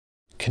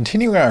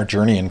Continuing our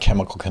journey in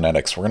chemical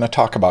kinetics, we're going to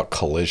talk about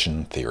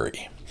collision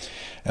theory.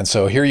 And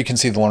so here you can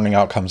see the learning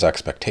outcomes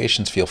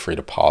expectations. Feel free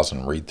to pause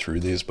and read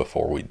through these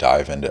before we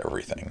dive into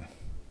everything.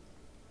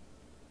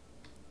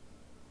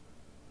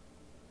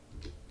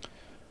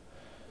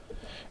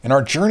 In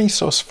our journey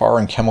so far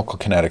in chemical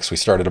kinetics, we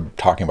started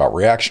talking about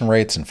reaction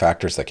rates and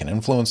factors that can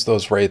influence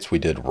those rates. We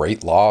did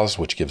rate laws,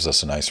 which gives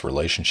us a nice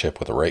relationship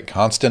with a rate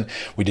constant.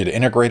 We did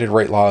integrated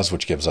rate laws,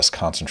 which gives us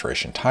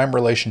concentration time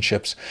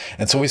relationships.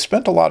 And so we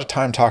spent a lot of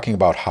time talking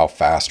about how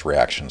fast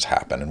reactions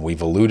happen. And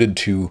we've alluded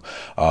to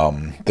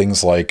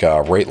things like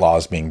rate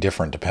laws being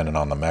different depending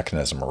on the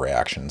mechanism of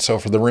reaction. So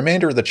for the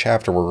remainder of the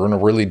chapter, we're going to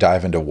really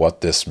dive into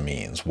what this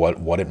means,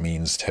 what it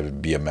means to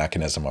be a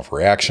mechanism of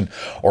reaction,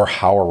 or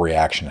how a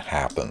reaction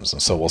happens.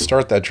 And so we'll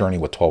start that journey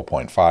with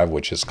 12.5,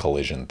 which is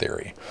collision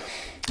theory.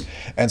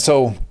 And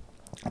so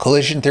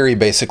collision theory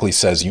basically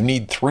says you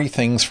need three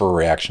things for a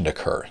reaction to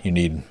occur. You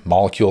need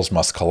molecules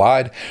must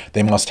collide,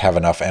 they must have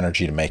enough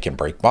energy to make and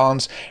break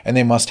bonds, and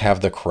they must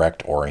have the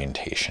correct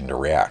orientation to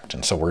react.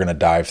 And so we're going to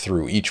dive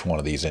through each one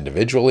of these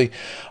individually,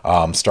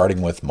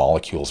 starting with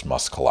molecules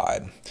must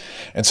collide.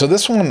 And so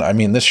this one,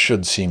 this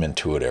should seem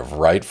intuitive,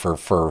 right?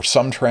 For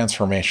some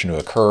transformation to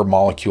occur,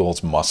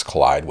 molecules must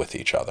collide with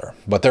each other.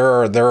 But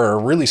there are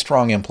really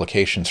strong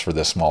implications for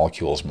this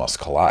molecules must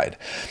collide,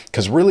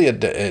 because really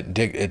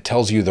it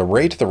tells you the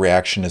rate of the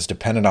reaction is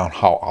dependent on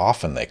how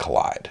often they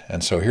collide.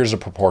 And so here's a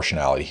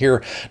proportionality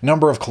here.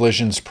 Number of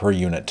collisions per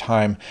unit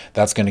time,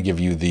 that's going to give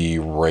you the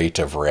rate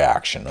of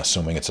reaction,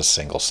 assuming it's a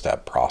single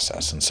step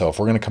process. And so if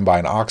we're going to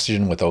combine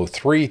oxygen with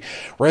O3,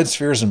 red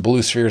spheres and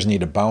blue spheres need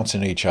to bounce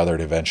into each other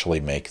to eventually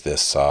make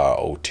this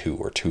O2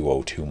 or two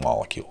O2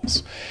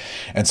 molecules.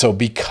 And so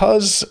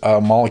because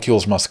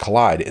molecules must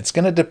collide, it's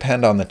going to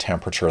depend on the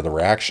temperature of the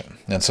reaction.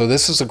 And so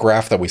this is a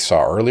graph that we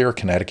saw earlier,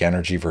 kinetic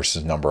energy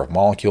versus number of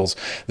molecules.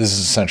 This is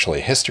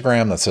essentially a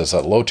histogram that says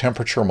at low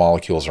temperature,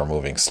 molecules are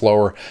moving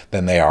slower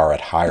than they are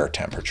at higher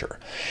temperature.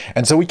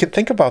 And so we could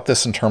think about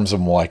this in terms of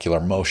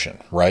molecular motion,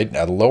 right?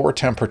 At lower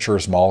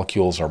temperatures,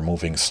 molecules are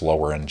moving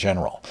slower in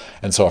general.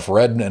 And so if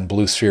red and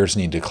blue spheres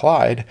need to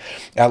collide,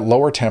 at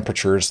lower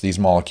temperatures, these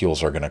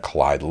molecules are going to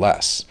collide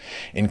less.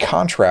 In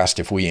contrast,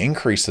 if we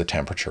increase the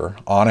temperature,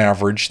 on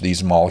average,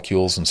 these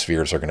molecules and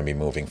spheres are going to be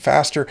moving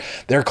faster.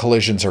 Their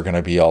collisions are going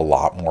to be a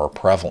lot more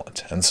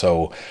prevalent. And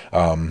so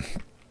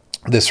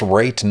this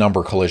rate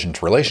number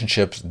collisions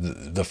relationship,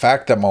 the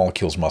fact that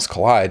molecules must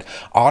collide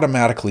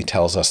automatically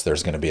tells us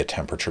there's going to be a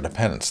temperature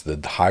dependence.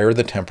 The higher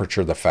the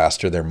temperature, the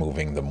faster they're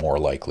moving, the more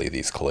likely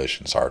these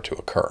collisions are to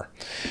occur.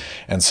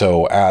 And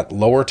so at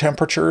lower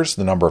temperatures,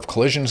 the number of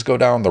collisions go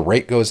down, the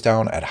rate goes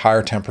down. At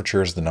higher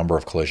temperatures, the number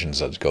of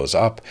collisions goes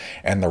up,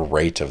 and the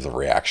rate of the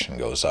reaction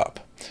goes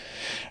up.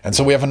 And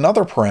so we have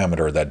another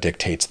parameter that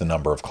dictates the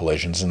number of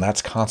collisions, and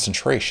that's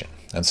concentration.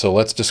 And so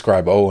let's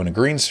describe O in a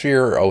green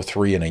sphere,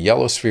 O3 in a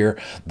yellow sphere.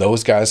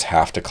 Those guys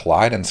have to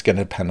collide, and it's going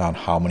to depend on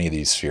how many of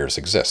these spheres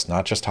exist.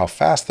 Not just how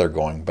fast they're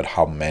going, but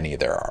how many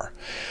there are.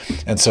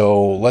 And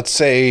so let's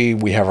say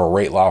we have a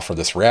rate law for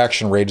this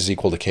reaction. Rate is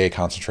equal to K,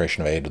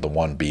 concentration of A to the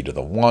 1, B to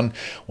the 1.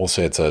 We'll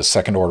say it's a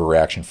second order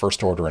reaction,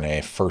 first order in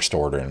A, first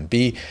order in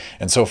B.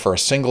 And so for a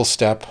single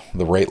step,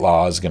 the rate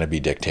law is going to be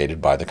dictated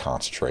by the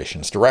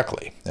concentrations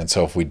directly. And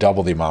so if we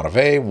double the amount of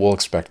A, we'll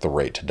expect the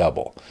rate to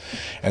double.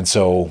 And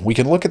so we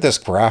can look at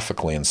this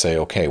graphically and say,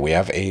 okay, we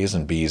have A's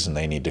and B's and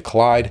they need to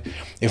collide.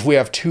 If we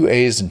have two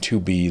A's and two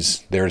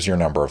B's, there's your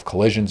number of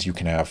collisions. You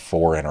can have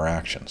 4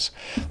 interactions.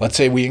 Let's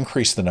say we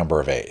increase the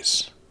number of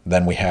A's.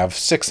 Then we have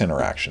 6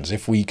 interactions.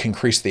 If we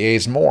increase the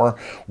A's more,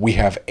 we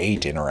have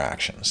 8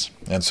 interactions.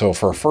 And so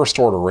for a first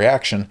order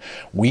reaction,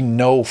 we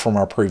know from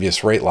our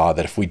previous rate law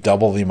that if we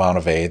double the amount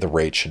of A, the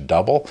rate should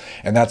double.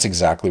 And that's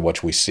exactly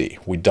what we see.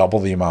 We double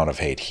the amount of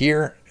A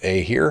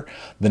here,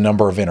 the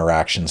number of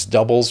interactions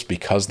doubles.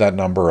 Because that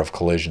number of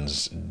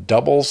collisions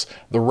doubles,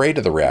 the rate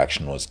of the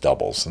reaction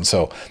doubles. And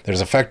so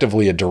there's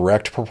effectively a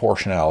direct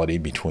proportionality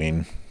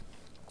between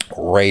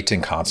rate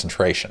and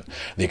concentration.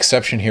 The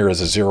exception here is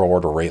a zero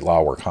order rate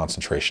law where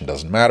concentration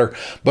doesn't matter,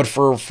 but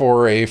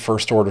for a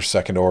first order,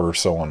 second order,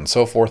 so on and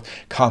so forth,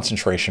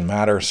 concentration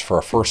matters. For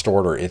a first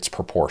order, it's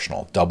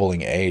proportional.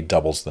 Doubling A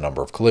doubles the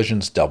number of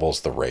collisions, doubles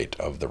the rate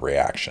of the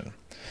reaction.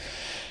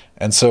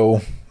 And so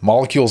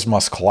molecules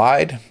must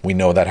collide. We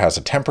know that has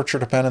a temperature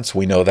dependence.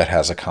 We know that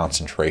has a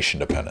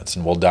concentration dependence.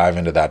 And we'll dive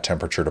into that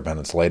temperature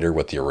dependence later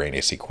with the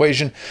Arrhenius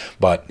equation.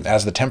 But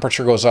as the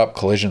temperature goes up,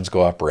 collisions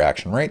go up,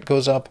 reaction rate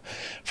goes up.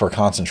 For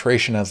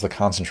concentration, as the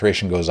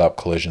concentration goes up,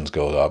 collisions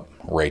go up,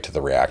 rate of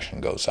the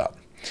reaction goes up.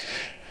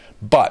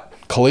 But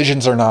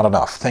collisions are not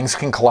enough. Things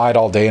can collide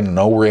all day and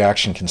no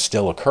reaction can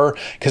still occur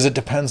because it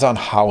depends on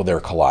how they're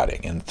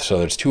colliding. And so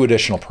there's 2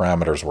 additional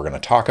parameters we're going to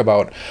talk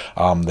about.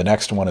 The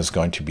next one is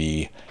going to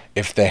be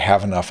if they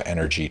have enough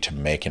energy to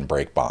make and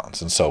break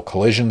bonds. And so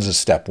collisions is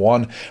step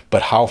 1,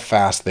 but how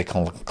fast they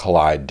can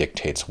collide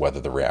dictates whether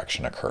the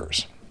reaction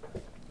occurs.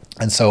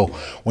 And so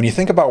when you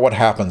think about what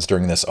happens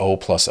during this O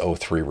plus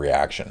O3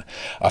 reaction,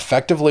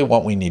 effectively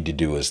what we need to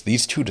do is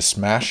these two to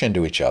smash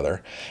into each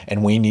other,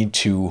 and we need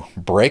to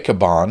break a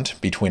bond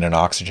between an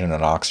oxygen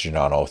and oxygen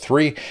on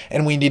O3,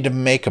 and we need to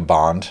make a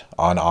bond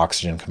on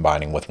oxygen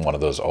combining with one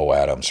of those O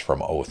atoms from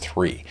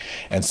O3.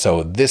 And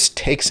so this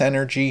takes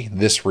energy,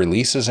 this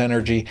releases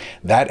energy.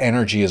 That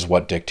energy is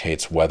what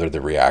dictates whether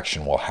the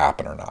reaction will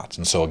happen or not.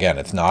 And so again,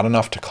 it's not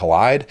enough to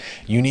collide.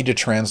 You need to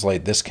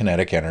translate this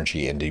kinetic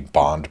energy into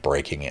bond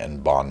breaking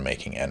and bond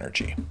making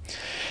energy.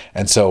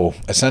 And so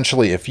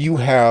essentially, if you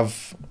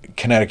have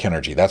kinetic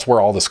energy, that's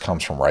where all this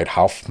comes from, right?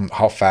 How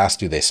fast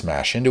do they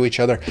smash into each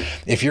other?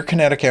 If your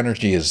kinetic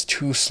energy is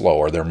too slow,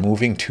 or they're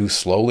moving too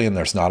slowly and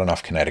there's not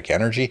enough kinetic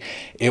energy,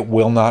 it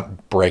will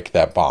not break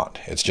that bond.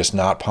 It's just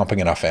not pumping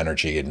enough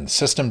energy in the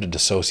system to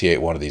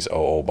dissociate one of these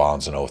OO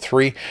bonds in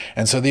O3.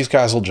 And so these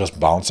guys will just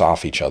bounce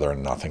off each other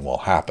and nothing will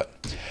happen.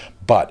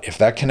 But if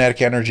that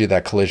kinetic energy,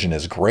 that collision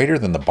is greater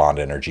than the bond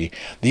energy,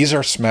 these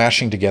are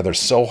smashing together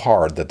so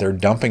hard that they're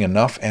dumping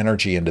enough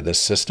energy into this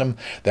system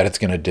that it's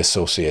going to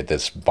dissociate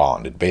this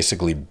bond. It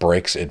basically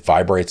breaks, it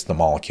vibrates the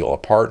molecule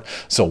apart.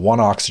 So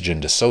one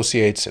oxygen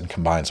dissociates and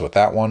combines with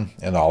that one,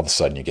 and all of a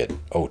sudden you get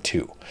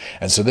O2.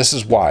 And so this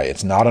is why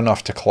it's not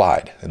enough to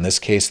collide. In this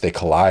case, they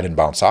collide and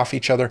bounce off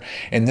each other.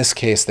 In this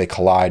case, they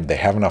collide, they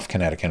have enough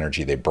kinetic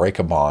energy, they break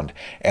a bond,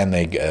 and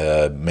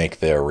they make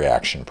their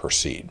reaction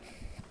proceed.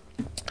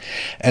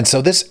 And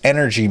so this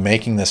energy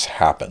making this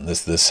happen,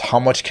 this how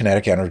much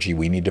kinetic energy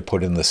we need to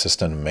put in the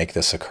system to make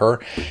this occur,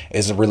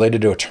 is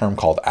related to a term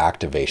called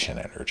activation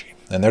energy.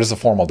 And there's the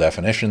formal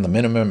definition, the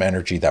minimum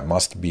energy that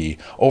must be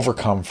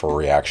overcome for a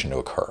reaction to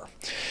occur.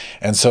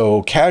 And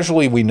so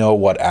casually we know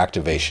what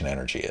activation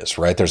energy is,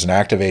 right? There's an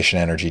activation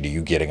energy to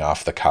you getting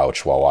off the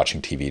couch while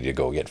watching TV to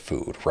go get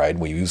food, right?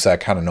 We use that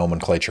kind of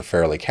nomenclature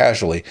fairly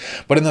casually,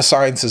 but in the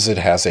sciences it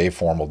has a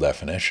formal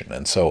definition.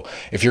 And so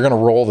if you're going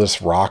to roll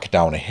this rock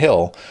down a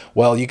hill,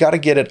 well, you got to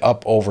get it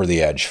up over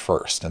the edge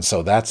first. And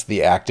so that's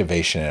the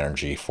activation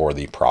energy for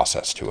the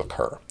process to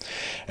occur.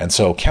 And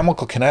so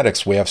chemical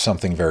kinetics, we have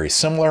something very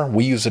similar.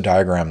 We use a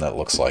diagram that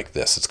looks like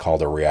this. It's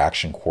called a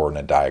reaction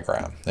coordinate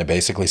diagram. It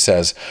basically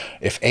says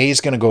if A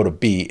is going to go to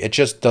B, it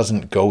just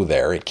doesn't go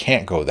there. It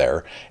can't go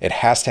there. It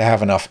has to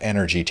have enough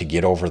energy to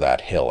get over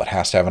that hill. It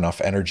has to have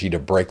enough energy to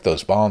break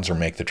those bonds or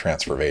make the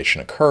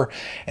transformation occur.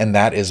 And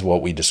that is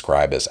what we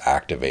describe as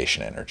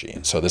activation energy.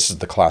 And so this is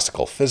the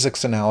classical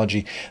physics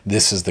analogy.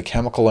 This is the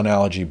chemical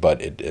analogy, but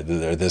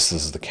this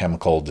is the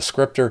chemical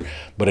descriptor.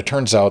 But it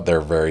turns out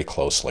they're very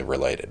closely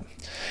related.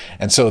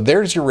 And so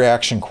there's your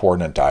reaction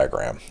coordinate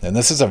diagram. And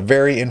this is a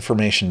very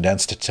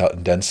information-dense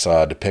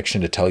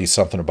depiction to tell you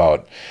something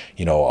about,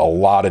 a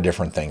lot of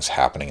different things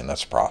happening in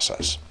this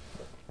process.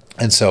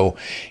 And so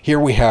here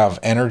we have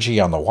energy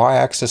on the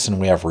y-axis and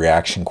we have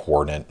reaction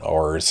coordinate,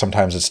 or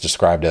sometimes it's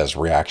described as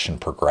reaction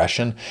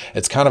progression.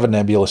 It's kind of a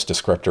nebulous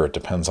descriptor. It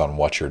depends on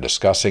what you're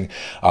discussing.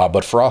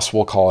 But for us,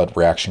 we'll call it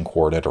reaction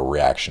coordinate or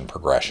reaction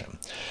progression.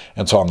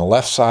 And so on the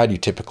left side, you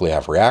typically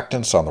have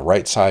reactants. On the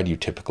right side, you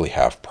typically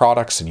have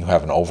products, and you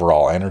have an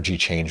overall energy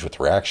change with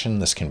reaction.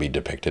 This can be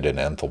depicted in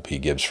enthalpy,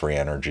 Gibbs free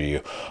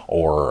energy,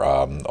 or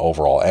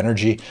overall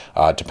energy.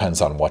 It depends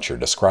on what you're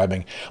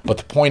describing. But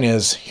the point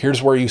is,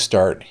 here's where you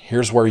start,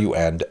 here's where you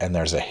end, and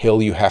there's a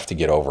hill you have to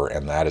get over,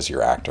 and that is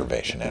your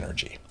activation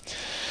energy.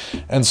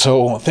 And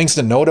so things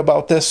to note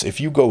about this: if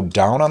you go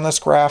down on this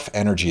graph,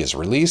 energy is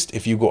released.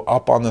 If you go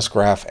up on this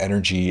graph,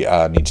 energy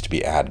needs to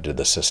be added to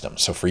the system.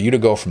 So for you to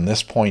go from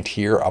this point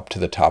here up to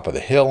the top of the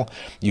hill,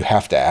 you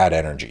have to add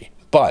energy.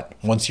 But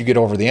once you get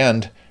over the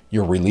end,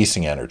 you're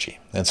releasing energy.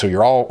 And so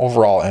your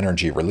overall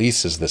energy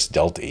release is this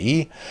delta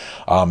E,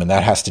 and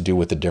that has to do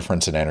with the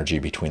difference in energy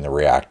between the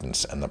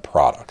reactants and the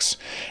products.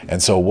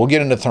 And so we'll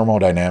get into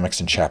thermodynamics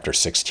in chapter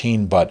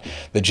 16, but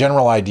the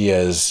general idea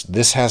is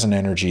this has an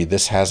energy,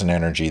 this has an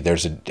energy,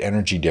 there's an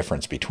energy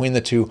difference between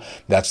the two.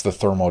 That's the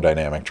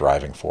thermodynamic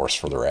driving force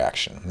for the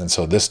reaction. And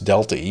so this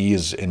delta E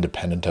is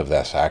independent of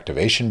this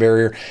activation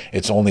barrier.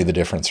 It's only the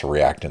difference for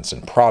reactants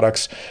and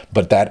products,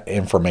 but that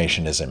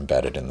information is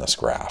embedded in this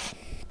graph.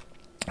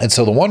 And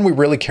so the one we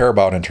really care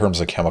about in terms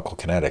of chemical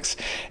kinetics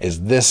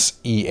is this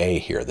EA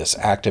here, this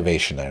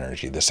activation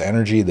energy, this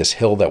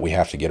hill that we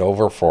have to get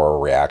over for a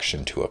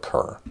reaction to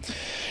occur.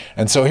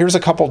 And so here's a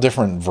couple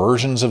different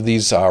versions of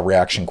these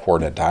reaction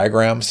coordinate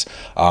diagrams.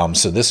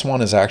 So this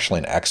one is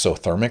actually an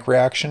exothermic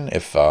reaction.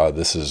 If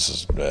this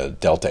is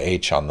delta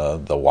H on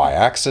the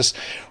y-axis,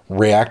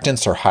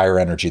 reactants are higher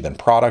energy than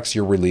products.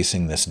 You're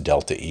releasing this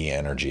delta E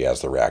energy as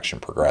the reaction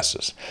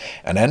progresses.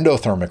 An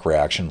endothermic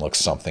reaction looks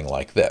something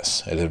like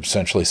this. It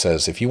essentially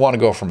says if you want to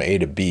go from A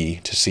to B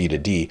to C to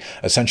D,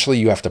 essentially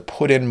you have to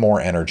put in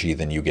more energy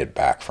than you get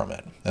back from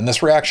it. And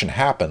this reaction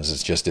happens,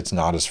 it's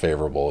not as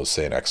favorable as,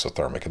 say, an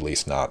exothermic, at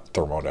least not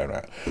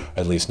thermodynamic,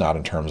 at least not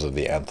in terms of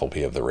the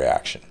enthalpy of the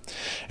reaction.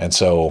 And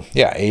so,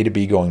 yeah, A to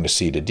B going to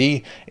C to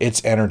D,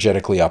 it's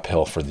energetically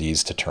uphill for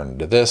these to turn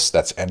into this.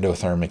 That's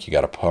endothermic. You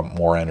got to pump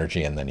more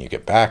energy and then you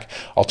get back.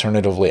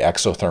 Alternatively,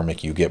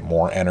 exothermic, you get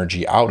more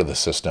energy out of the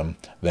system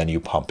than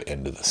you pump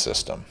into the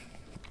system.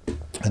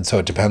 And so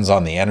it depends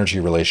on the energy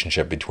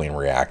relationship between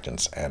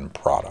reactants and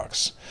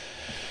products.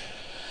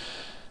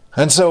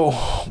 And so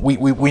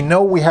we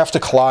know we have to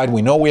collide.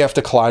 We know we have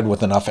to collide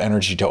with enough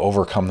energy to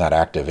overcome that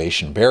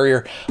activation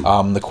barrier.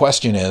 The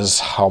question is,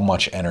 how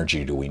much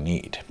energy do we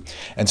need?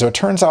 And so it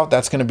turns out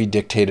that's going to be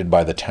dictated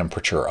by the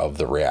temperature of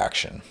the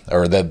reaction,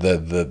 or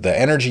the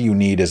energy you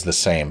need is the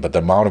same, but the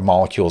amount of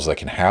molecules that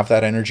can have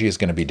that energy is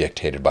going to be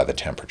dictated by the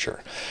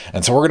temperature.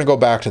 And so we're going to go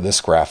back to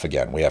this graph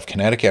again. We have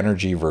kinetic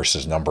energy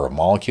versus number of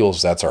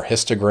molecules. That's our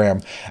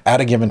histogram.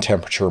 At a given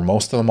temperature,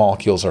 most of the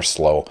molecules are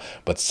slow,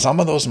 but some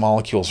of those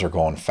molecules are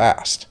going fast.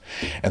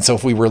 And so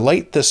if we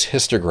relate this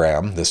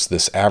histogram,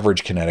 this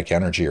average kinetic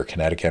energy or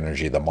kinetic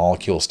energy of the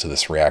molecules to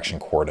this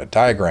reaction coordinate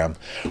diagram,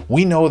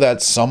 we know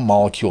that some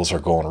molecules are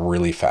going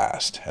really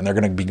fast, and they're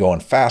going to be going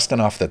fast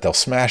enough that they'll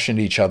smash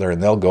into each other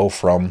and they'll go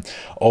from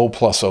O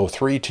plus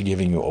O3 to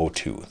giving you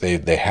O2.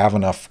 They have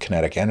enough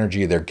kinetic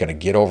energy, they're going to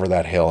get over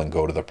that hill and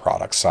go to the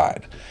product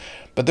side.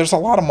 But there's a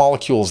lot of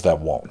molecules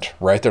that won't,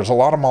 right? There's a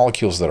lot of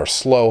molecules that are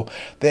slow.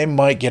 They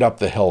might get up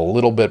the hill a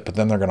little bit, but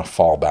then they're going to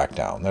fall back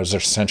down. Those are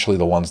essentially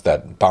the ones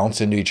that bounce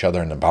into each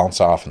other and then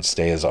bounce off and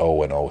stay as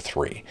O and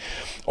O3.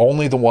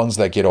 Only the ones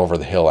that get over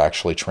the hill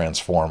actually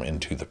transform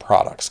into the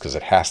products, because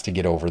it has to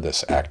get over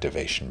this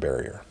activation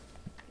barrier.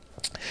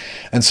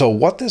 And so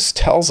what this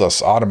tells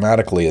us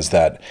automatically is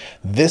that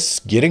this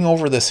getting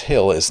over this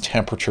hill is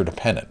temperature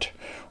dependent,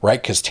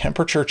 right? Because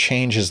temperature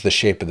changes the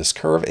shape of this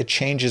curve. It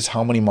changes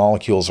how many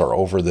molecules are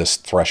over this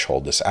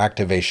threshold, this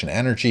activation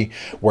energy,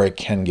 where it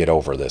can get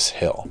over this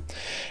hill.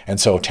 And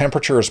so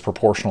temperature is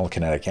proportional to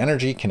kinetic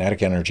energy.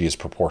 Kinetic energy is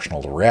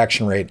proportional to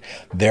reaction rate.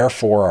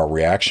 Therefore, our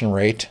reaction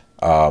rate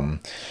and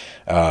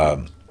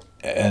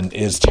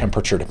is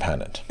temperature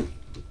dependent.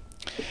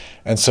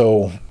 And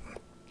so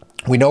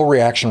we know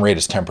reaction rate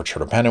is temperature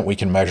dependent. We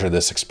can measure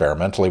this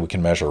experimentally. We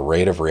can measure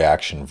rate of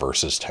reaction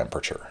versus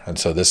temperature. And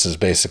so this is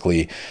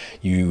basically,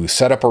 you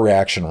set up a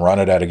reaction, run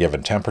it at a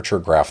given temperature,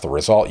 graph the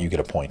result, you get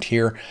a point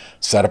here.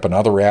 Set up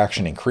another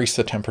reaction, increase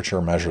the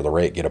temperature, measure the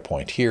rate, get a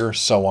point here,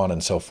 so on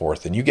and so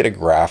forth. And you get a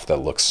graph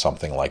that looks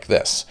something like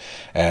this.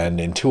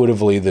 And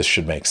intuitively, this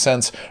should make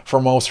sense.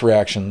 For most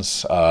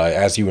reactions,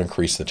 as you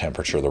increase the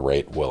temperature, the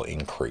rate will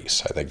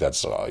increase. I think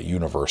that's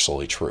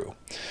universally true.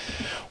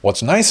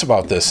 What's nice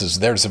about this is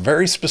there's a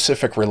very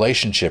specific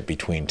relationship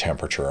between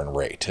temperature and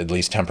rate, at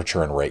least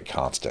temperature and rate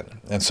constant.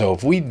 And so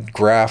if we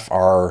graph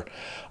our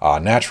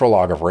natural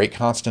log of rate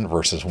constant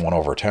versus 1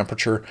 over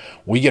temperature,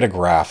 we get a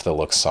graph that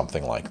looks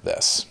something like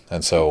this.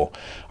 And so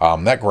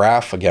that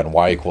graph, again,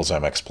 y equals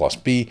mx plus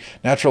b,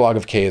 natural log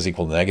of k is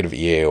equal to negative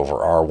ea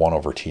over r, 1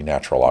 over t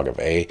natural log of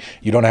a.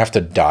 You don't have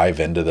to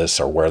dive into this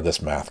or where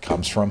this math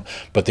comes from,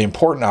 but the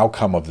important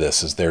outcome of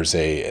this is there's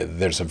a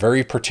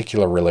very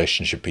particular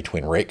relationship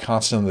between rate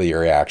constant of the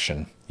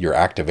reaction, your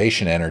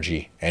activation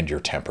energy, and your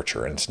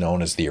temperature, and it's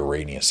known as the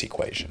Arrhenius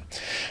equation.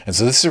 And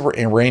so this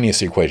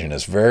Arrhenius equation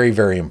is very,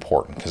 very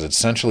important because it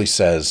essentially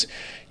says,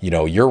 you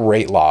know, your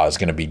rate law is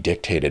going to be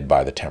dictated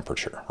by the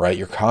temperature, right?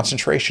 Your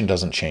concentration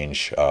doesn't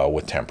change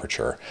with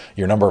temperature.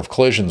 Your number of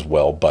collisions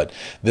will, but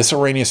this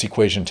Arrhenius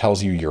equation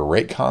tells you your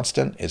rate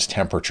constant is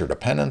temperature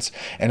dependence,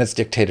 and it's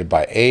dictated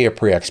by a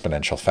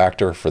pre-exponential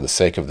factor. For the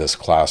sake of this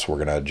class,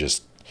 we're going to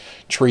just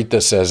treat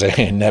this as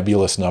a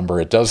nebulous number.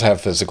 It does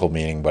have physical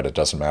meaning, but it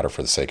doesn't matter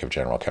for the sake of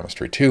general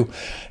chemistry too.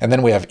 And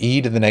then we have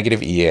e to the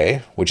negative ea,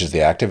 which is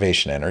the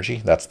activation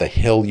energy. That's the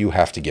hill you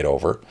have to get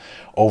over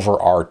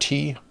RT.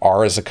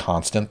 R is a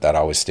constant. That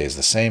always stays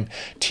the same.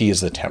 T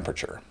is the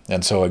temperature.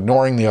 And so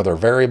ignoring the other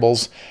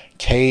variables,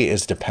 K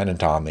is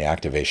dependent on the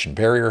activation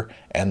barrier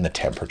and the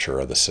temperature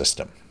of the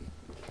system.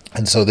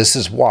 And so this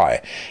is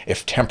why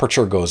if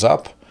temperature goes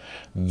up,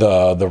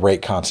 the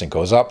rate constant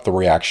goes up, the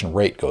reaction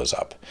rate goes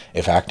up.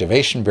 If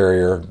activation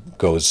barrier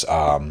goes,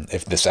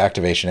 if this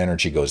activation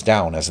energy goes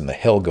down, as in the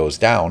hill goes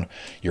down,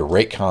 your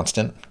rate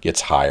constant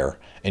gets higher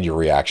and your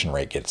reaction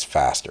rate gets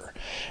faster.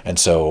 And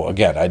so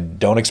again, I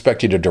don't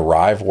expect you to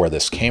derive where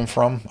this came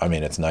from. I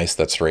mean, it's nice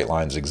that straight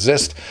lines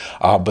exist,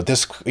 but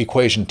this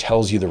equation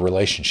tells you the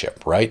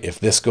relationship, right? If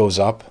this goes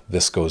up,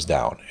 this goes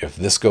down. If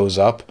this goes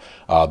up,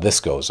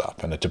 this goes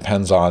up. And it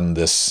depends on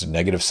this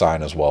negative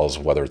sign as well as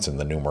whether it's in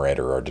the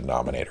numerator or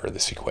denominator of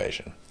this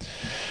equation.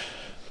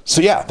 So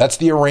yeah, that's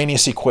the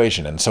Arrhenius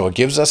equation. And so it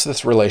gives us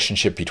this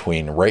relationship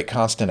between rate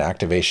constant,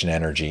 activation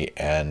energy,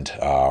 and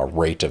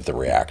rate of the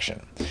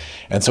reaction.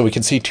 And so we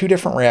can see two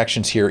different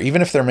reactions here.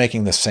 Even if they're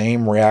making the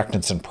same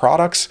reactants and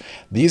products,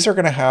 these are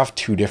going to have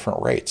two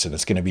different rates, and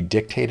it's going to be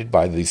dictated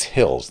by these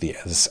hills,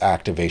 this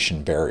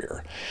activation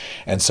barrier.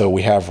 And so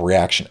we have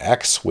reaction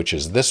X, which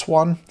is this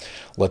one.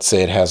 Let's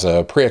say it has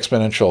a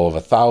pre-exponential of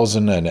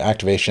 1,000 and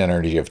activation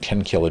energy of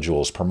 10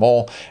 kilojoules per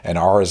mole, and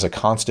R is a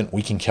constant.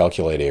 We can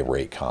calculate a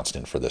rate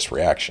constant for this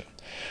reaction.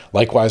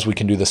 Likewise, we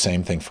can do the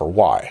same thing for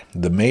Y.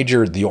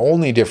 The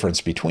only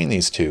difference between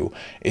these two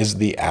is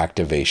the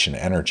activation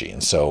energy.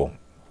 And so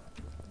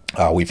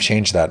we've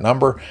changed that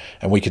number,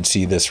 and we can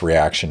see this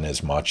reaction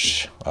is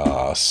much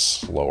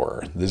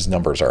slower. These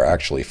numbers are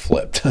actually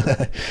flipped.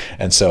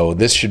 And so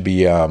this should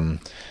be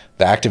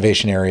The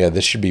activation area,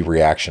 this should be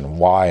reaction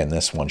Y, and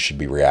this one should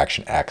be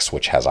reaction X,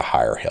 which has a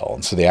higher hill.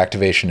 And so the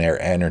activation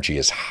energy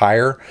is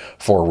higher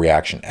for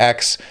reaction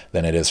X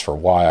than it is for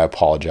Y. I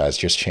apologize,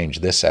 just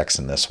change this X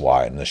and this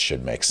Y, and this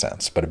should make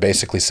sense. But it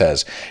basically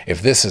says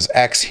if this is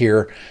X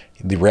here,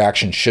 the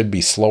reaction should be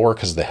slower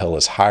because the hill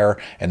is higher,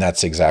 and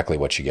that's exactly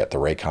what you get. The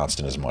rate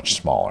constant is much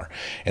smaller.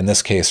 In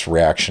this case,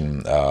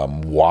 reaction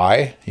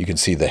Y, you can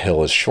see the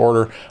hill is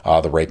shorter,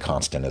 the rate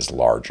constant is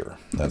larger.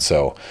 And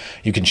so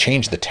you can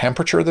change the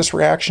temperature of this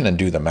reaction and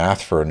do the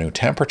math for a new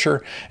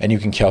temperature, and you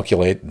can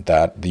calculate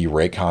that the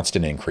rate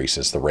constant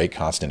increases. The rate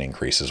constant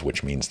increases,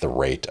 which means the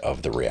rate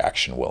of the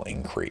reaction will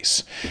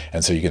increase.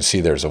 And so you can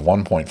see there's a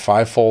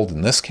 1.5-fold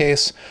in this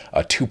case,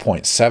 a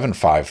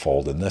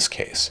 2.75-fold in this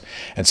case.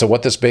 And so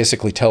what this basically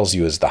tells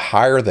you is the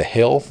higher the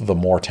hill, the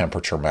more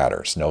temperature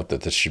matters. Note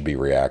that this should be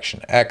reaction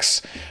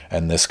X,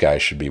 and this guy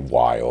should be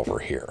Y over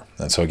here.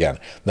 And so again,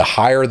 the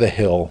higher the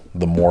hill,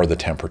 the more the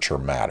temperature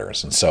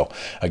matters. And so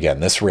again,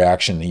 this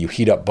reaction, you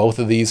heat up both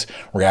of these,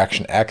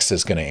 reaction X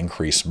is going to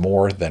increase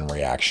more than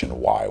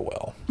reaction Y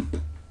will.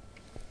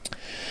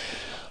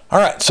 All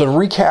right, so to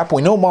recap,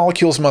 we know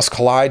molecules must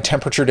collide.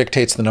 Temperature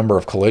dictates the number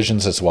of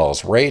collisions as well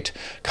as rate.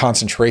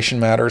 Concentration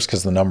matters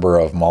because the number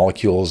of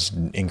molecules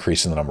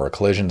increasing the number of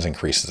collisions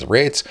increases the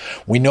rates.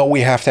 We know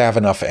we have to have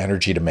enough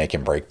energy to make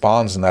and break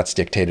bonds, and that's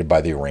dictated by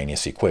the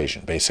Arrhenius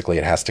equation. Basically,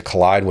 it has to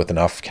collide with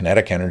enough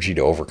kinetic energy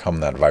to overcome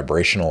that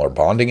vibrational or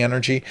bonding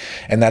energy,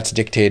 and that's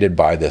dictated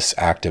by this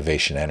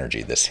activation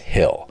energy, this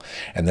hill.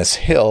 And this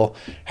hill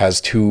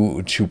has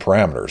two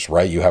parameters,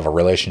 right? You have a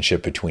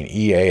relationship between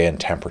EA and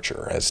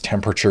temperature. As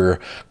temperature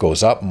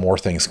goes up, more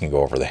things can go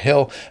over the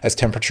hill. As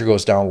temperature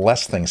goes down,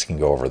 less things can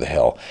go over the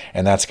hill,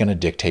 and that's going to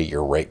dictate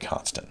your rate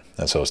constant.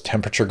 And so as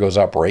temperature goes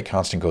up, rate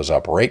constant goes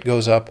up, rate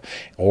goes up,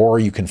 or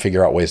you can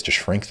figure out ways to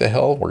shrink the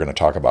hill. We're going to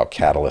talk about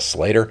catalysts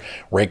later.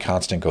 Rate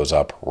constant goes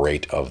up,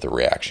 rate of the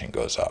reaction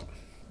goes up.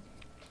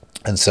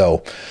 And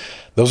so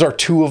those are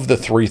two of the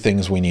three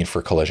things we need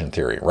for collision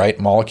theory, right?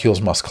 Molecules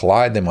must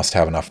collide. They must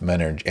have enough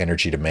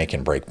energy to make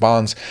and break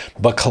bonds,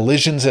 but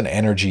collisions and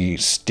energy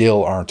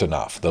still aren't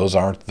enough. Those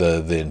aren't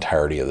the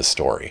entirety of the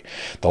story.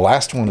 The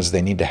last one is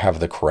they need to have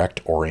the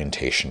correct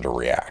orientation to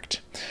react.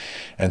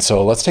 And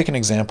so let's take an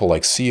example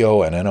like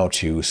CO and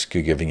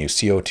NO2 giving you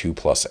CO2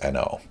 plus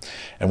NO.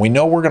 And we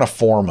know we're going to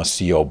form a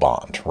CO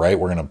bond, right?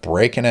 We're going to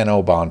break an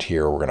NO bond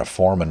here. We're going to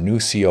form a new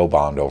CO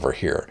bond over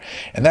here.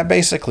 And that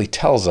basically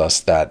tells us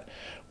that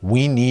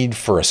we need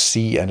for a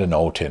C and an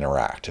O to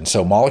interact. And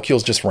so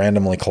molecules just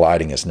randomly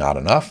colliding is not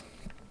enough.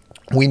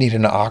 We need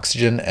an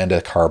oxygen and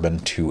a carbon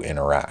to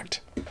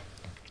interact.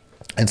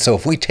 And so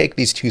if we take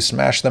these two,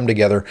 smash them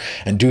together,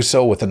 and do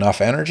so with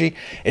enough energy,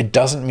 it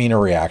doesn't mean a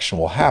reaction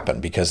will happen,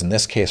 because in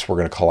this case, we're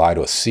going to collide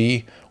with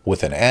C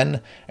with an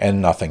N,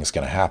 and nothing's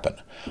going to happen.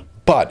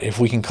 But if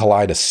we can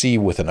collide a C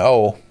with an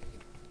O,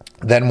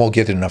 then we'll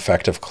get an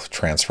effective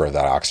transfer of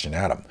that oxygen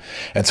atom.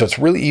 And so it's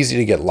really easy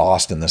to get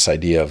lost in this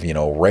idea of,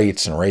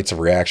 rates and rates of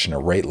reaction or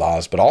rate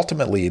laws, but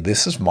ultimately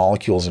this is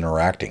molecules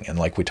interacting. And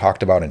like we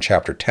talked about in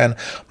chapter 10,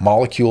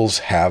 molecules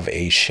have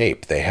a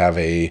shape. They have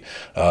a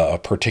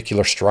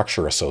particular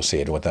structure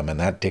associated with them, and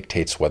that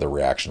dictates whether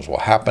reactions will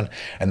happen.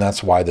 And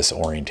that's why this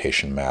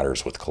orientation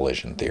matters with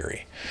collision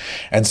theory.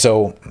 And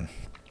so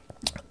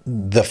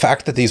the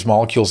fact that these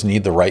molecules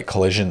need the right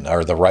collision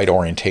or the right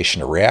orientation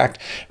to react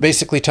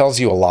basically tells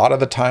you a lot of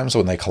the times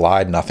when they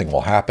collide, nothing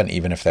will happen,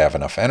 even if they have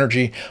enough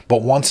energy.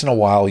 But once in a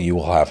while, you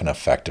will have an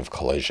effective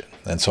collision.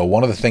 And so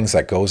one of the things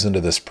that goes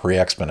into this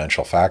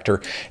pre-exponential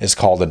factor is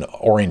called an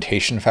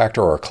orientation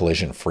factor or a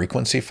collision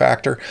frequency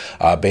factor.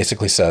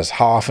 Basically says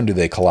how often do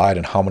they collide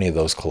and how many of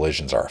those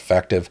collisions are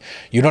effective.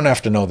 You don't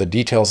have to know the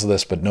details of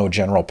this, but know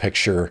general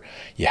picture.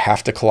 You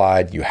have to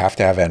collide, you have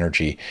to have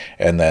energy,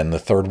 and then the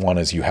third one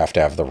is you have to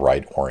have the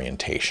right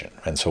orientation.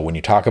 And so when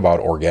you talk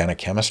about organic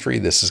chemistry,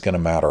 this is going to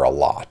matter a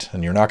lot.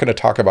 And you're not going to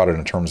talk about it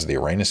in terms of the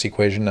Arrhenius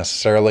equation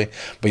necessarily,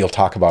 but you'll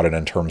talk about it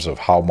in terms of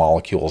how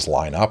molecules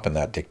line up, and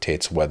that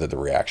dictates whether the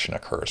reaction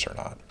occurs or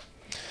not.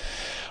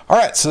 All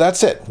right, so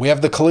that's it. We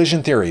have the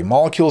collision theory.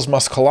 Molecules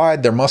must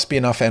collide, there must be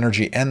enough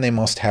energy, and they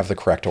must have the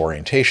correct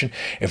orientation.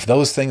 If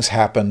those things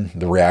happen,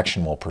 the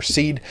reaction will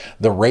proceed.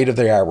 The rate of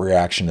the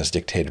reaction is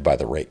dictated by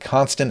the rate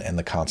constant and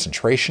the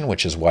concentration,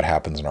 which is what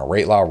happens in our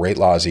rate law. Rate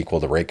law is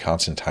equal to rate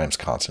constant times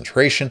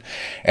concentration,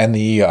 and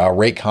the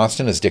rate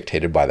constant is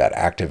dictated by that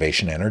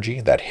activation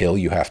energy, that hill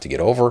you have to get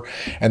over,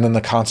 and then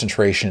the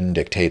concentration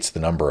dictates the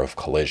number of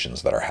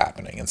collisions that are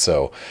happening.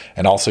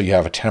 And also you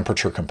have a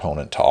temperature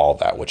component to all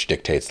that, which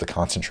dictates the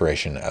concentration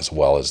as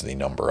well as the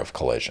number of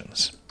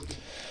collisions.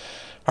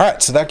 All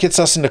right, so that gets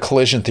us into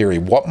collision theory.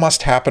 What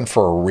must happen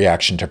for a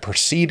reaction to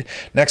proceed?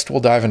 Next, we'll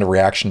dive into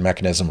reaction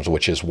mechanisms,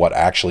 which is what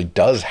actually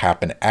does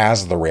happen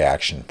as the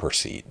reaction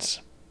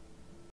proceeds.